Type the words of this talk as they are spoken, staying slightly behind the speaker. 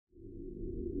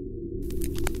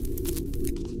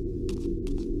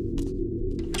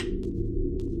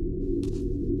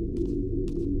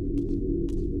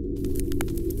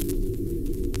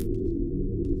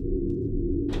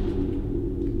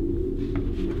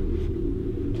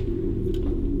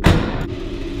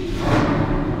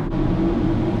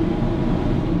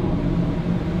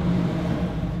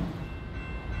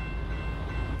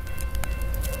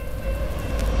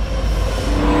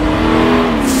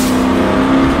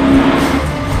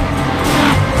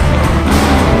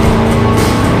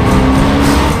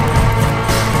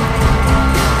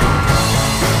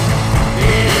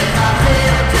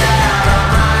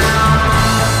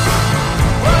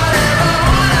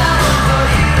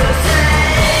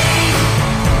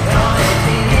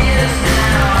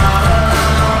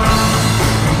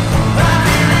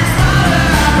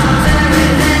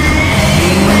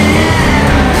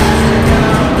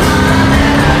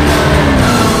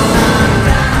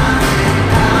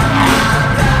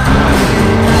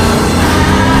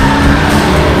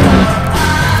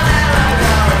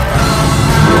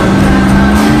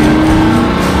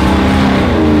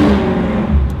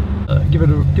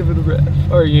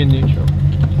you in neutral.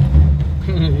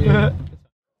 Yeah.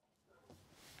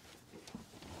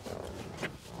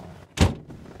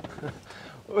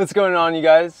 What's going on, you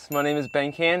guys? My name is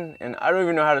Kahan, and I don't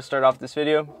even know how to start off this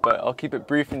video, but I'll keep it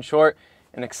brief and short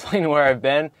and explain where I've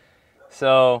been.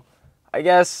 So I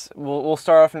guess we'll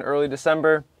start off in early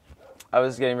December. I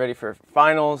was getting ready for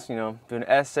finals, you know, doing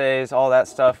essays, all that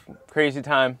stuff. Crazy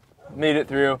time, made it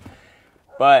through.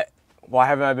 But why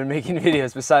haven't I been making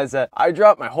videos besides that? I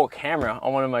dropped my whole camera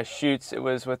on one of my shoots. It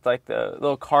was with like the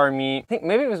little car meet. I think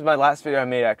maybe it was my last video I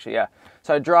made, actually, yeah.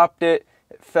 So I dropped it,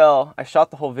 it fell. I shot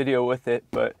the whole video with it,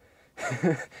 but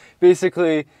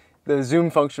basically the zoom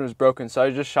function was broken. So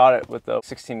I just shot it with the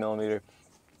 16mm.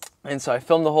 And so I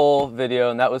filmed the whole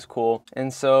video, and that was cool.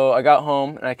 And so I got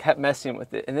home and I kept messing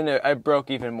with it. And then I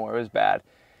broke even more, it was bad.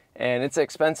 And it's an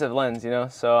expensive lens, you know?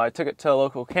 So I took it to a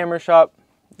local camera shop.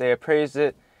 They appraised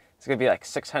it. It's gonna be like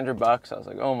 600 bucks. I was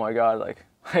like, oh my God, like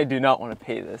I do not want to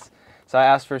pay this. So I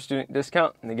asked for a student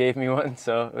discount and they gave me one.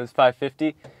 So it was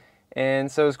 $550.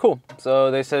 And so it was cool.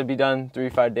 So they said it'd be done 3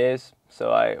 to 5 days.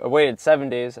 So I waited 7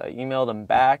 days. I emailed them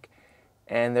back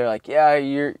and they're like, yeah,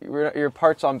 your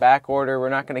part's on back order. We're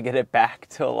not gonna get it back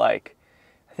till like,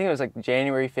 I think it was like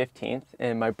January 15th,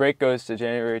 and my break goes to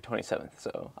January 27th.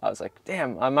 So I was like,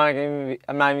 damn, I'm not even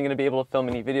gonna be able to film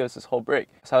any videos this whole break.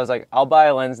 So I was like, I'll buy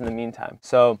a lens in the meantime.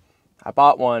 So I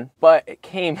bought one, but it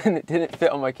came and it didn't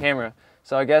fit on my camera.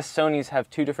 So I guess Sony's have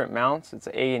two different mounts. It's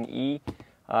A and E.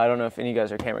 I don't know if any of you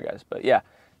guys are camera guys, but yeah.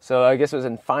 So I guess it was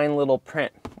in fine little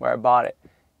print where I bought it,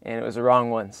 and it was the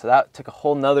wrong one. So that took a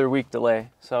whole nother week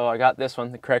delay. So I got this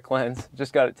one, the correct lens,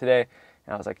 just got it today.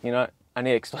 And I was like, you know what? I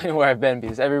need to explain where I've been,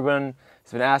 because everyone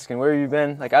has been asking, where have you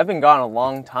been? Like, I've been gone a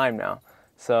long time now.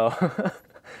 So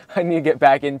I need to get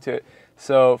back into it.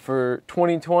 So for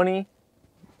 2020,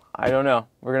 I don't know.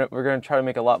 We're gonna try to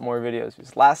make a lot more videos,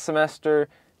 because last semester,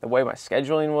 the way my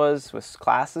scheduling was with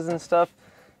classes and stuff,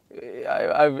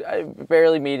 I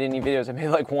barely made any videos. I made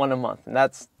like one a month, and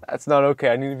that's not okay.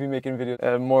 I need to be making videos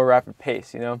at a more rapid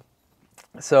pace, you know?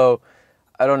 So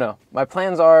I don't know. My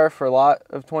plans are for a lot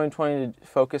of 2020 to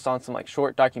focus on some like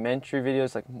short documentary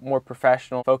videos, like more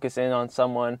professional, focus in on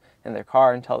someone in their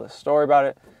car and tell the story about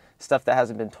it, stuff that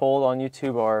hasn't been told on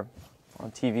YouTube or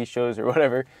on TV shows or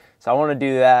whatever. So I want to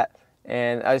do that,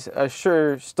 and I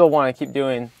sure still want to keep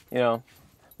doing, you know,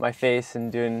 my face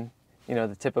and doing, you know,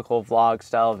 the typical vlog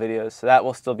style videos. So that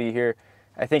will still be here.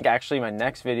 I think actually my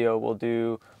next video will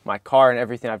do my car and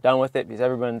everything I've done with it, because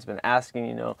everyone's been asking,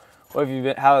 you know, what have you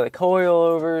been, how are the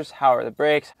coilovers, how are the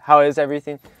brakes, how is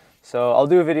everything? So I'll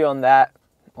do a video on that.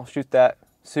 I'll shoot that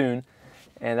soon,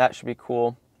 and that should be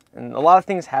cool. And a lot of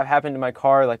things have happened to my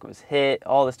car, like it was hit,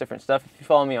 all this different stuff. If you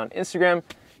follow me on Instagram,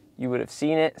 you would have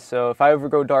seen it. So if I ever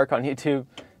go dark on YouTube,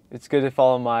 it's good to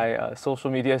follow my social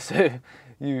media, so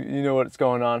you know what's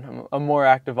going on. I'm more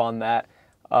active on that.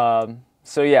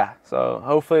 So yeah, so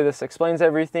hopefully this explains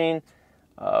everything.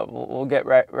 We'll get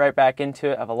right back into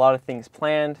it. I have a lot of things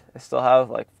planned. I still have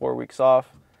like 4 weeks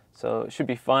off, so it should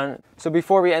be fun. So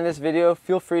before we end this video,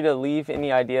 feel free to leave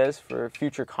any ideas for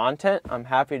future content. I'm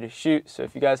happy to shoot, so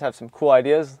if you guys have some cool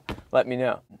ideas, let me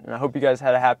know. And I hope you guys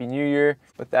had a happy new year.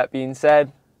 With that being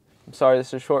said, I'm sorry this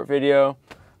is a short video,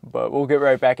 but we'll get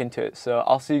right back into it. So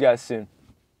I'll see you guys soon.